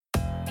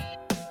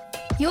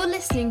You're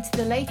listening to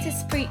the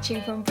latest preaching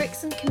from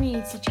Brixton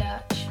Community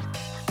Church.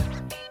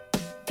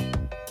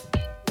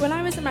 When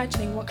I was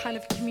imagining what kind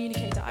of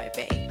communicator I would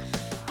be,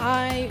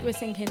 I was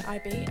thinking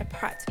I'd be a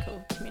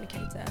practical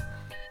communicator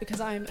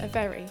because I'm a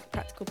very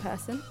practical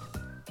person.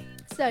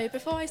 So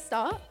before I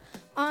start,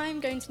 I'm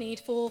going to need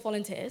 4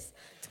 volunteers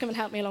to come and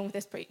help me along with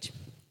this preach.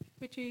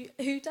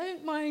 Who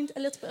don't mind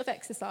a little bit of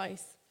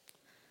exercise?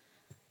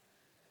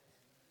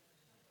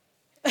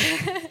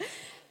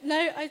 No,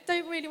 I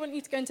don't really want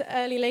you to go into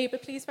early labour,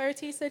 please,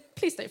 Verity, so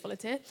please don't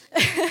volunteer.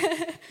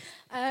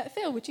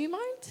 Phil, would you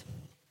mind?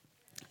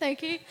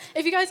 Thank you.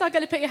 If you guys are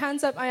going to put your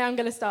hands up, I am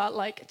going to start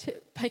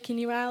picking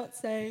you out.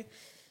 So,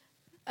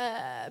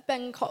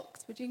 Ben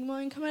Cox, would you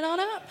mind coming on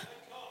up?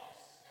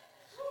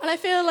 And I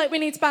feel like we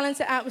need to balance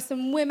it out with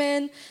some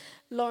women.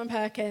 Lauren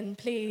Perkin,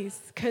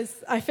 please,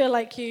 because I feel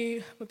like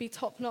you would be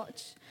top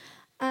notch.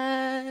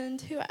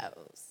 And who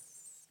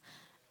else?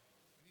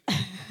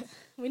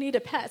 We need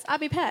a pet.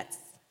 Abby Pets,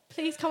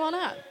 please come on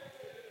up.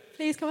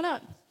 Please come on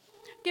up.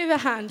 Give a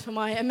hand for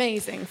my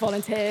amazing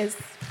volunteers.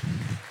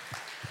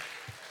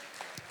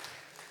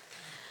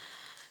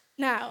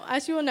 Now,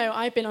 as you all know,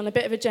 I've been on a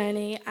bit of a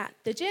journey at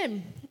the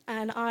gym.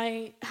 And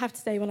I have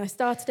to say, when I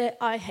started it,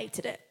 I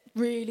hated it.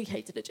 Really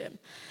hated the gym.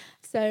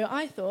 So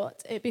I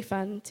thought it'd be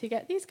fun to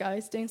get these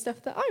guys doing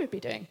stuff that I would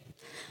be doing.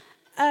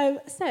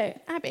 So,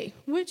 Abby,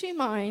 would you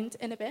mind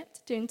in a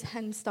bit doing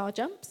 10 star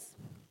jumps?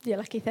 You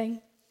lucky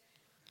thing.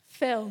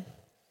 Phil,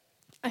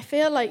 I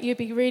feel like you'd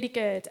be really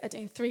good at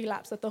doing 3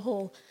 laps of the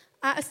hall.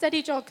 At a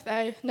steady jog,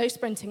 though, no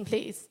sprinting,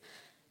 please.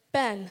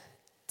 Ben,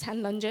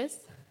 10 lunges.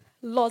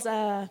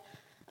 Loza,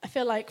 I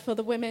feel like for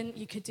the women,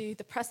 you could do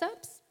the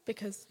press-ups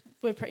because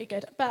we're pretty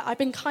good. But I've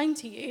been kind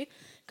to you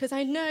because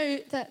I know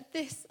that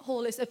this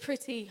hall is a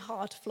pretty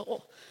hard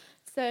floor.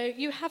 So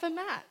you have a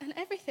mat and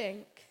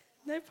everything.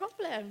 No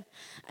problem.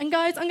 And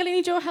guys, I'm going to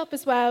need your help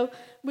as well.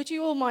 Would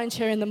you all mind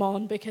cheering them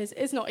on? Because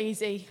it's not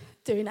easy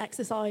doing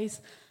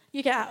exercise.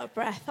 You get out of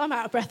breath. I'm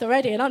out of breath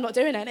already and I'm not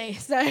doing any.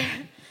 So,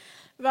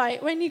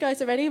 right, when you guys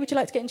are ready, would you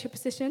like to get into your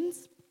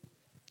positions?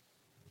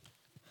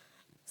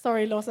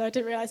 Sorry, Loza, I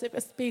didn't realise it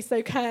must be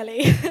so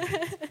curly.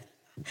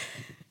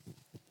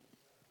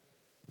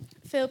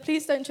 Phil,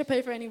 please don't trip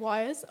over any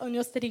wires on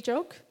your steady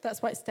jog.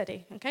 That's why it's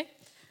steady, okay?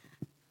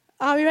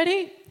 Are we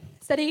ready?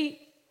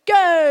 Steady,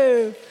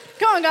 go!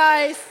 Come on,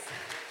 guys.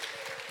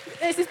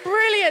 This is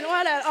brilliant.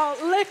 Well done. Oh,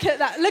 look at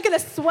that. Look at the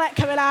sweat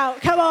coming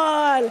out. Come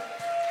on.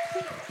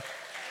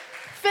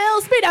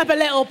 Phil, speed up a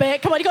little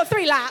bit. Come on, you've got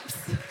 3 laps.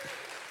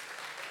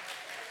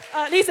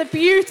 These are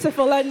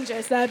beautiful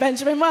lunges there,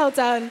 Benjamin. Well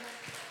done.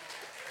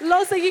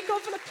 Loza, you've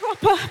gone for the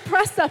proper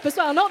press-up as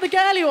well, not the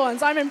girly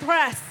ones. I'm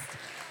impressed.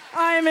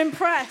 I'm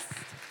impressed.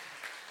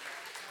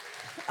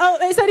 Oh,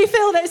 it's only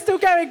Phil that's still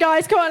going,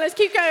 guys. Come on, let's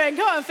keep going.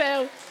 Come on,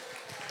 Phil.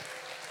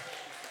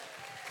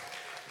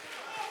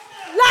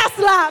 Last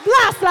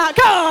lap.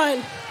 Come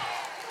on.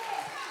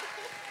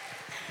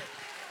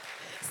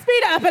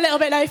 Speed it up a little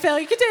bit now, Phil.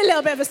 You can do a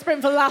little bit of a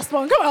sprint for the last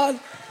one. Come on.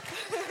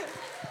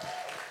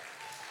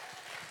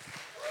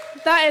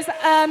 That is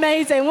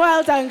amazing.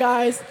 Well done,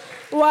 guys.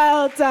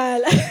 Well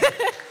done.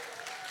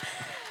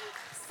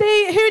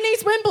 See, who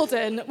needs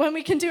Wimbledon when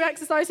we can do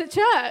exercise at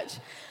church?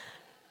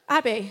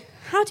 Abby,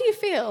 how do you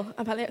feel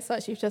about the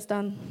exercise you've just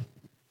done?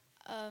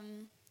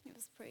 It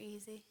was pretty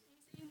easy.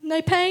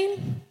 No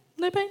pain?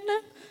 No pain, no?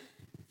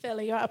 Phil,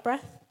 are you out of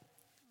breath?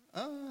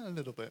 A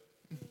little bit.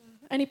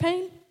 Any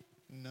pain?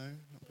 No,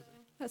 not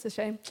really. That's a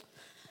shame.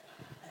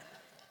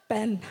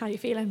 Ben, how are you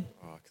feeling?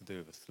 Oh, I could do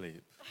with a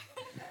sleep.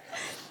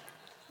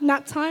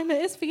 Nap time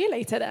it is for you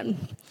later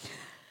then.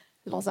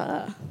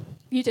 Loza,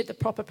 you did the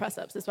proper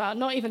press-ups as well,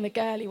 not even the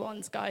girly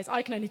ones, guys.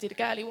 I can only do the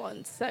girly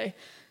ones, so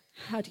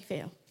how do you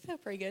feel? I feel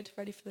pretty good,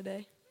 ready for the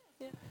day.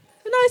 Yeah.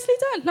 Nicely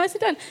done, nicely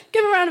done.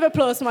 Give a round of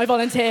applause for my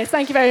volunteers.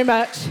 Thank you very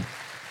much.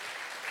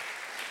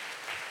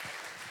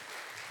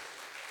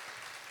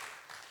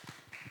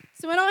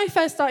 So when I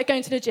first started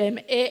going to the gym,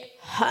 it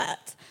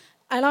hurt.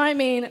 And I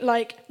mean,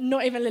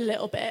 not even a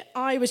little bit.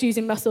 I was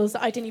using muscles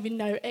that I didn't even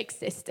know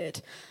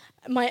existed.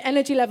 My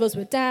energy levels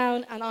were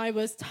down and I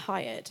was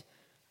tired.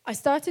 I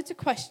started to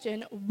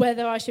question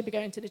whether I should be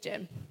going to the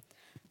gym.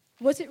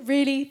 Was it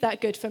really that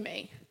good for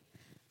me?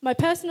 My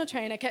personal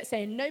trainer kept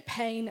saying, no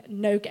pain,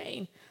 no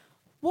gain.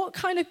 What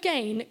kind of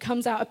gain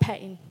comes out of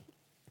pain?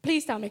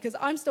 Please tell me, because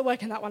I'm still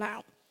working that one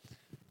out.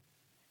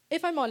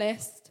 If I'm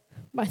honest,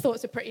 my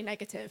thoughts were pretty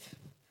negative.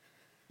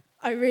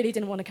 I really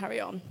didn't want to carry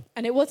on.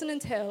 And it wasn't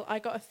until I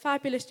got a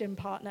fabulous gym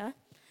partner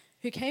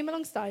who came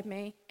alongside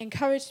me,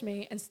 encouraged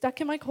me, and stuck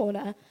in my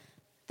corner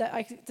that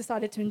I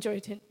decided to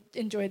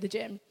enjoy the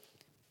gym.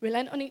 We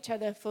lent on each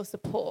other for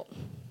support.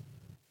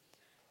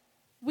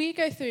 We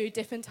go through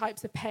different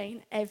types of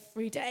pain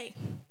every day.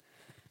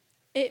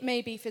 It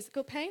may be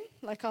physical pain,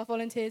 like our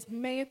volunteers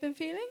may have been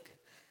feeling.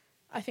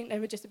 I think they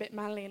were just a bit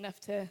manly enough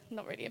to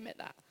not really admit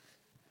that.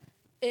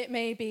 It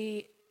may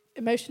be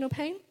emotional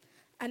pain,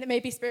 and it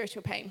may be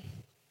spiritual pain.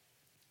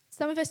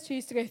 Some of us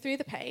choose to go through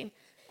the pain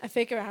and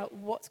figure out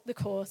what's the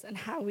cause and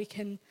how we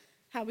can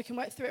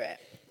work through it.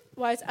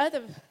 Whereas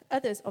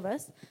others of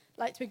us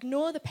like to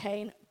ignore the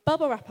pain,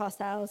 bubble wrap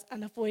ourselves,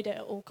 and avoid it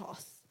at all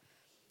costs.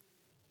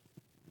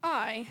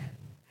 I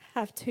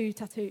have 2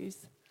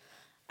 tattoos,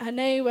 and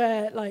they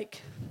were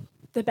like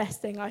the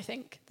best thing I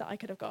think that I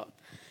could have got.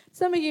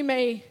 Some of you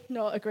may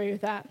not agree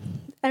with that.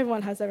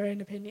 Everyone has their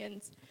own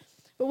opinions.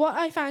 But what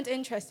I found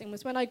interesting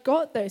was when I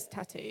got those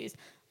tattoos,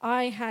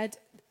 I had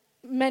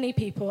many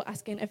people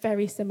asking a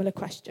very similar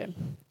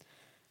question.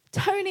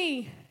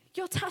 Tony,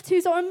 your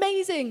tattoos are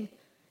amazing.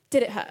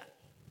 Did it hurt?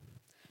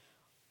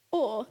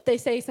 Or they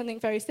say something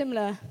very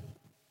similar.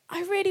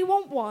 I really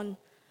want one,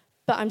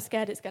 but I'm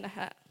scared it's going to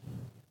hurt.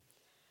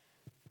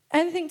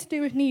 Anything to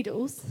do with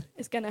needles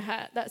is going to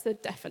hurt. That's a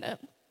definite.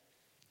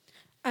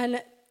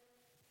 And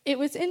it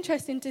was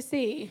interesting to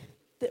see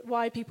that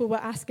why people were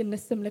asking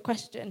this similar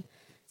question.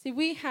 See,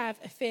 we have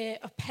a fear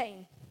of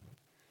pain.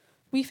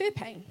 We fear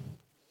pain.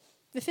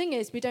 The thing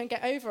is, we don't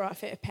get over our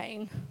fear of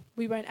pain.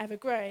 We won't ever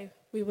grow.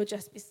 We will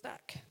just be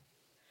stuck.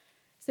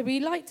 So we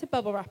like to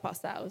bubble wrap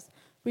ourselves.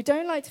 We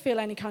don't like to feel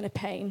any kind of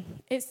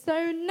pain. It's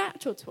so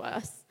natural to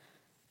us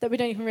that we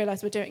don't even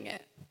realize we're doing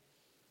it.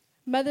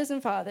 Mothers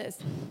and fathers,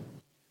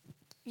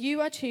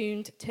 you are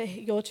tuned to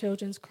your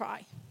children's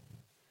cry.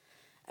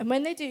 And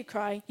when they do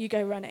cry, you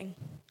go running.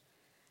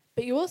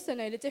 But you also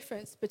know the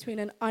difference between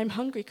an I'm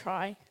hungry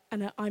cry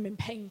and an I'm in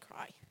pain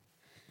cry.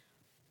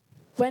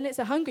 When it's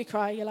a hungry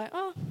cry, you're like,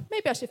 oh,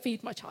 maybe I should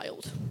feed my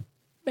child.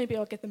 Maybe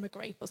I'll give them a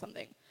grape or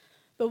something.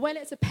 But when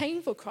it's a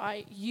painful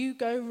cry, you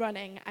go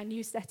running and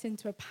you set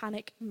into a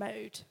panic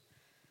mode.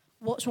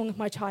 What's wrong with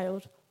my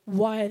child?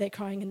 Why are they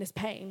crying in this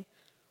pain?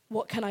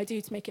 What can I do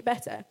to make it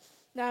better?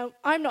 Now,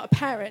 I'm not a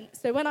parent,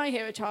 so when I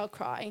hear a child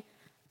cry,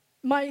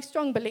 my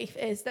strong belief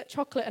is that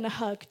chocolate and a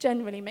hug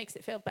generally makes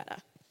it feel better.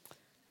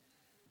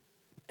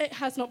 It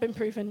has not been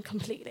proven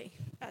completely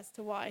as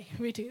to why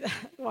we do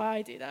that, why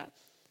I do that.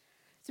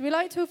 So we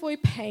like to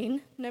avoid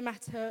pain, no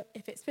matter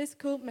if it's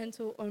physical,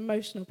 mental, or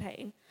emotional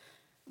pain.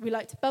 We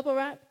like to bubble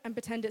wrap and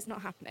pretend it's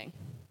not happening.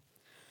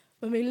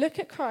 When we look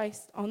at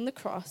Christ on the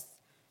cross,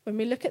 when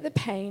we look at the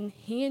pain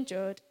he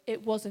endured,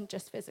 it wasn't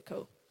just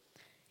physical.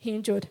 He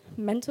endured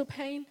mental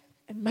pain,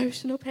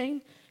 emotional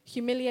pain,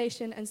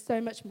 humiliation, and so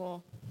much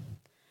more.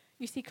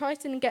 You see,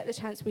 Christ didn't get the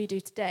chance we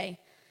do today.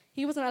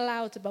 He wasn't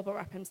allowed to bubble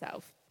wrap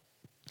himself.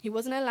 He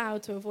wasn't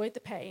allowed to avoid the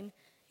pain.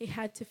 He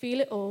had to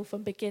feel it all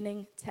from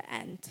beginning to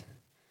end.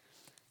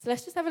 So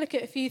let's just have a look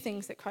at a few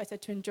things that Christ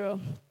had to endure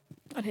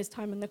on his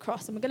time on the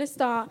cross. And we're going to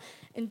start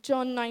in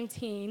John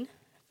 19,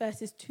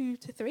 verses 2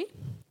 to 3.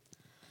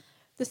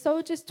 The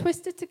soldiers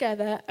twisted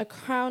together a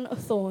crown of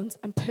thorns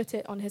and put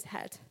it on his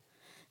head.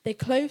 They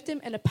clothed him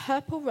in a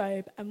purple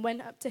robe and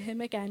went up to him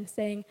again,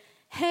 saying,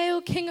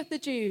 "Hail, King of the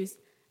Jews,"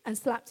 and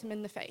slapped him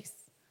in the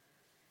face.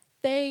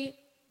 They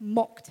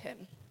mocked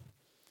him.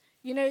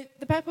 You know,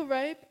 the purple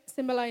robe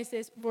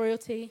symbolizes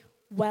royalty,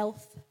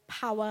 wealth,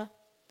 power.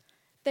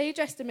 They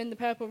dressed him in the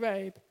purple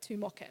robe to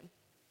mock him.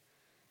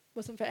 It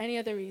wasn't for any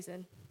other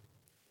reason.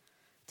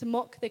 To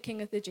mock the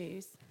King of the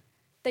Jews.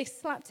 They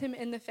slapped him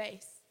in the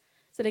face,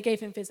 so they gave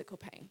him physical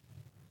pain.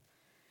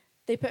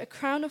 They put a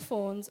crown of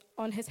thorns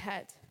on his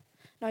head.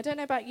 Now, I don't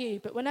know about you,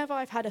 but whenever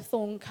I've had a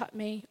thorn cut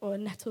me or a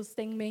nettle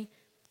sting me,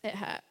 it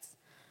hurts.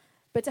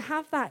 But to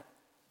have that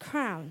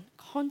crown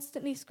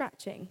constantly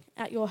scratching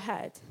at your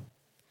head,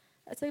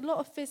 that's a lot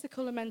of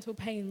physical and mental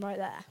pain right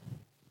there.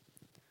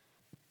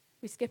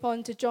 We skip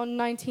on to John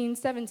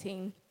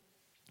 19:17.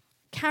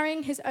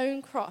 Carrying his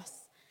own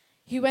cross,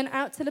 he went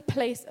out to the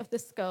place of the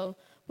skull,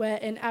 where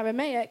in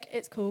Aramaic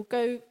it's called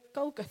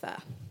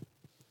Golgotha.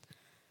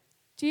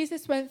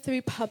 Jesus went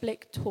through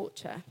public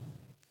torture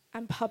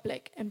and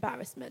public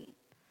embarrassment.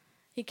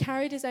 He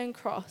carried his own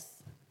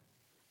cross.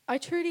 I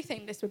truly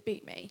think this would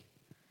beat me.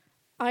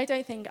 I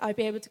don't think I'd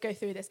be able to go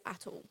through this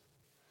at all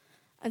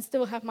and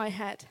still have my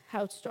head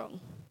held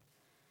strong.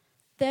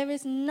 There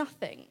is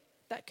nothing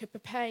that could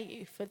prepare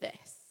you for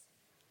this.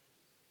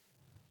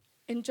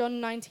 In John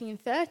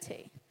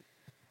 19:30,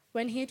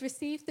 when he had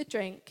received the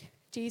drink,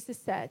 Jesus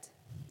said,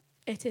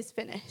 "It is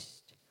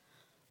finished."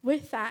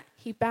 With that,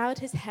 he bowed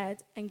his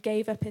head and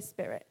gave up his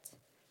spirit.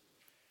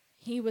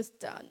 He was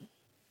done.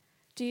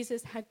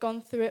 Jesus had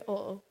gone through it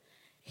all.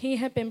 He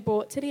had been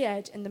brought to the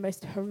edge in the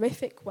most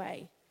horrific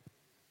way.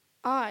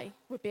 I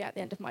would be at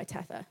the end of my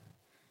tether,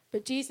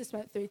 but Jesus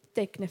went through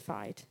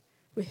dignified,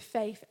 with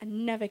faith,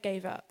 and never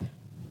gave up.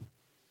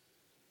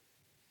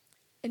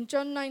 In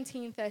John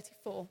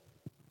 19:34,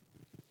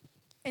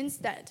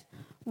 instead,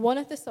 one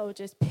of the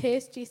soldiers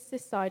pierced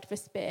Jesus' side with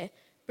a spear,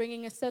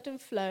 bringing a sudden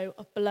flow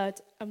of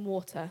blood and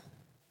water.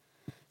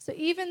 So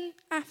even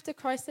after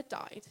Christ had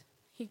died,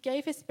 he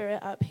gave his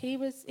spirit up.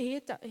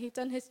 He'd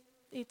done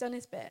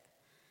his bit.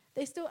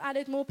 They still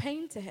added more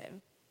pain to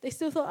him. They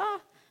still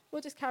thought,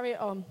 we'll just carry it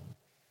on.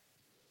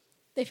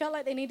 They felt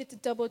like they needed to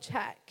double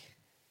check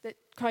that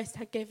Christ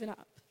had given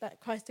up, that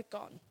Christ had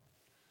gone.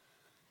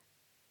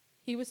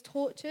 He was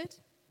tortured,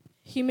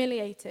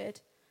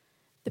 humiliated.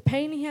 The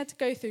pain he had to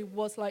go through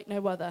was like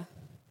no other.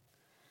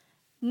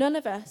 None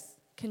of us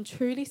can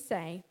truly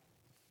say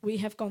we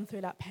have gone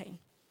through that pain.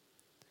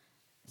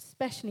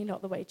 especially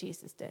not the way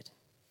Jesus did.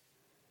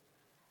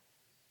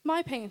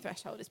 My pain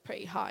threshold is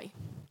pretty high.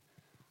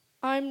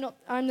 I'm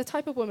the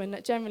type of woman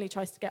that generally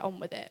tries to get on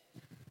with it,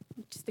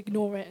 just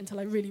ignore it until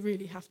I really,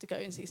 really have to go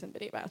and see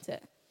somebody about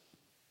it.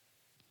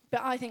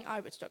 But I think I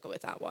would struggle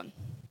with that one.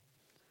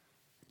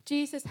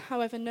 Jesus,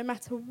 however, no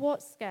matter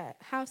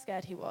how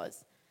scared he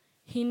was,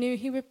 he knew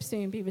he would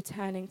soon be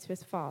returning to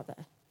his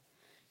Father.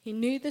 He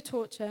knew the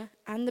torture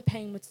and the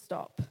pain would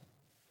stop.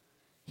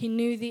 He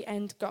knew the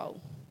end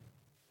goal.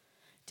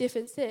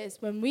 Difference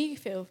is, when we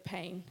feel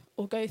pain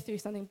or go through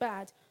something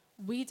bad,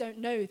 we don't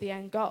know the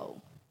end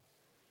goal.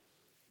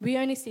 We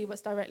only see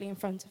what's directly in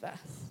front of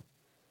us.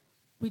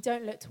 We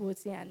don't look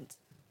towards the end.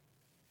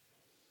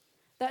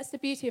 That's the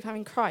beauty of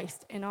having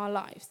Christ in our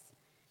lives.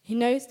 He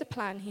knows the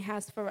plan he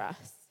has for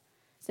us,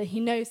 so he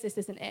knows this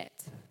isn't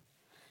it.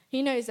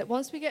 He knows that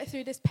once we get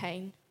through this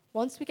pain,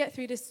 once we get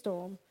through this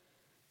storm,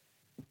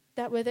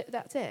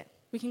 that's it.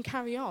 We can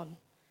carry on.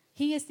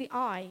 He is the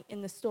eye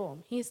in the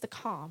storm. He is the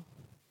calm.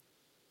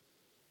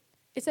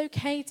 It's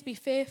okay to be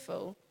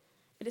fearful,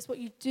 but it's what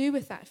you do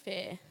with that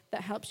fear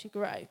that helps you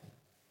grow.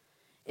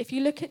 If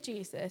you look at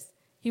Jesus,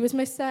 he was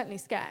most certainly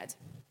scared.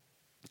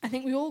 I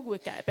think we all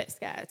would get a bit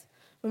scared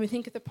when we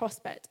think of the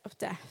prospect of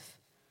death.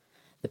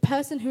 The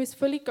person who is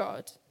fully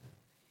God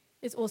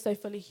is also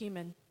fully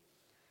human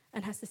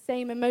and has the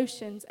same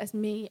emotions as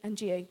me and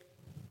you.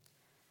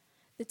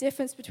 The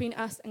difference between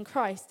us and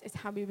Christ is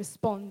how we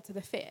respond to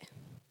the fear.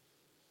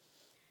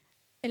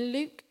 In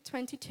Luke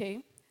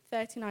 22,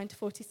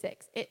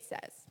 39-46, it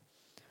says,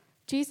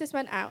 Jesus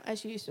went out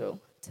as usual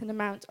to the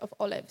Mount of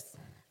Olives,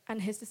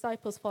 and his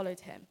disciples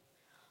followed him.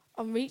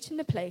 On reaching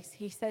the place,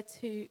 he said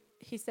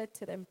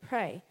to them,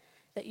 "Pray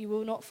that you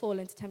will not fall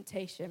into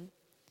temptation."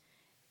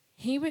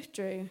 He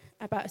withdrew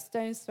about a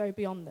stone's throw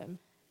beyond them,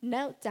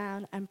 knelt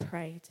down and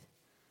prayed,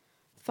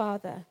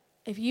 "Father,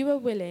 if you are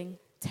willing,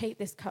 take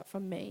this cup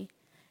from me,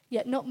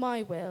 yet not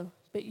my will,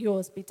 but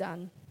yours be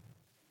done."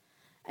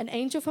 An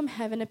angel from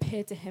heaven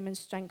appeared to him and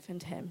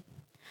strengthened him.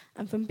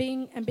 And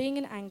being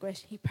in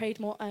anguish, he prayed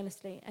more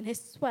earnestly, and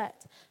his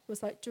sweat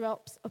was like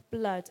drops of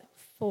blood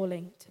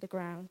falling to the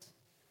ground.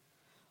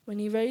 When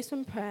he rose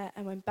from prayer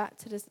and went back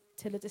to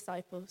the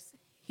disciples,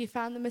 he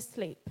found them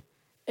asleep,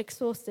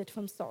 exhausted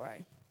from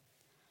sorrow.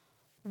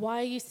 "Why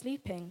are you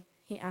sleeping?"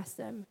 he asked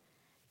them.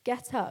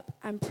 "Get up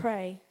and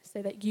pray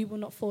so that you will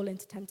not fall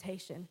into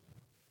temptation."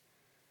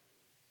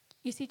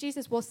 You see,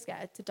 Jesus was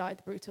scared to die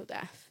the brutal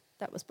death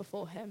that was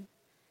before him,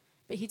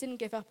 but he didn't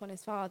give up on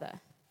his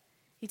Father.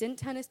 He didn't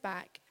turn his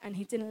back, and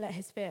he didn't let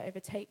his fear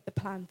overtake the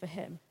plan for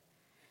him.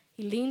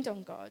 He leaned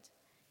on God.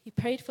 He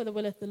prayed for the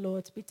will of the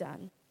Lord to be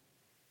done.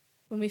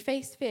 When we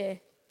face fear,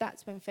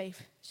 that's when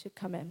faith should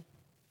come in.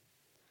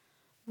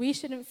 We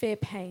shouldn't fear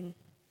pain.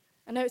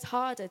 I know it's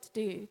harder to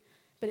do,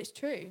 but it's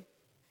true.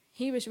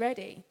 He was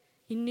ready.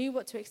 He knew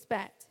what to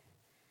expect.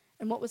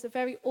 And what was a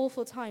very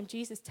awful time,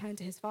 Jesus turned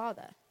to his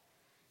Father.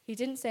 He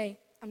didn't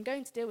say, "I'm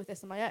going to deal with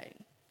this on my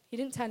own." He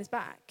didn't turn his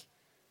back.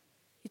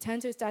 He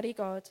turned to his daddy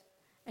God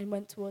and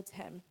went towards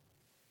him,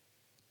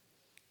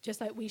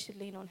 just like we should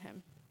lean on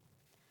him.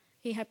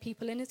 He had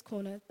people in his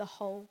corner the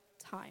whole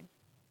time.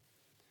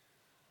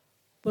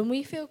 When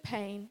we feel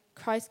pain,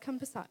 Christ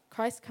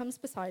comes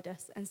beside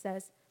us and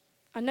says,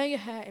 "I know you're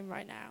hurting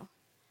right now.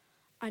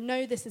 I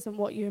know this isn't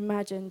what you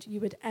imagined you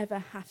would ever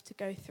have to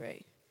go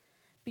through,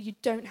 but you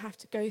don't have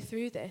to go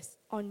through this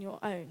on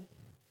your own."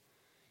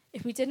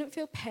 If we didn't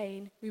feel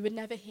pain, we would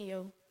never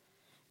heal,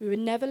 we would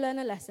never learn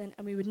a lesson,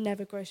 and we would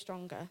never grow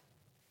stronger.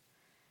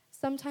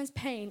 Sometimes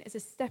pain is a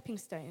stepping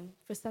stone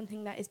for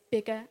something that is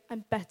bigger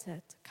and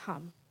better to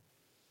come.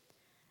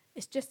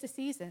 It's just a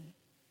season.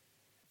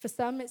 For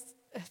some, it's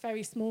a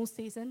very small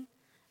season.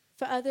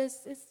 For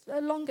others, it's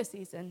a longer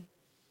season.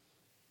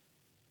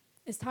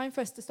 It's time for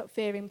us to stop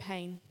fearing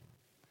pain,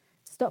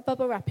 to stop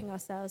bubble wrapping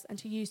ourselves, and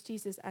to use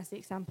Jesus as the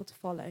example to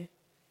follow.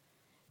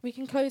 We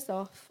can close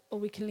off, or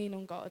we can lean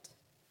on God.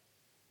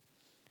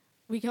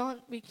 We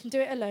can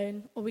do it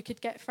alone, or we could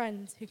get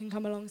friends who can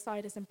come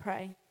alongside us and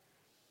pray,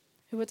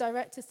 who will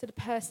direct us to the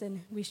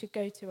person we should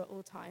go to at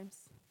all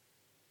times.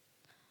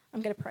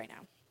 I'm going to pray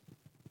now.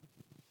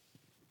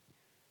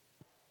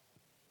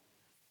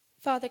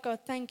 Father God,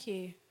 thank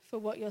you for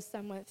what your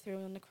Son went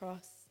through on the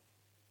cross.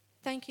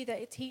 Thank you that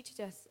it teaches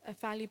us a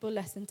valuable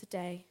lesson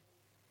today.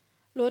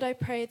 Lord, I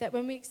pray that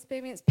when we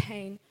experience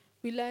pain,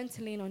 we learn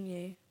to lean on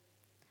you.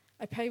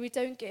 I pray we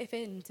don't give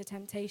in to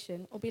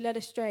temptation or be led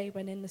astray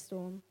when in the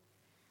storm.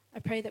 I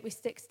pray that we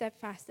stick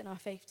steadfast in our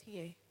faith to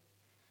you.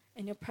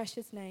 In your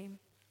precious name,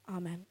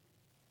 amen.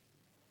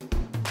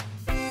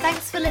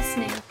 Thanks for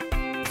listening.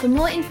 For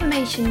more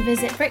information,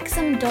 visit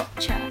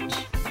brixham.church.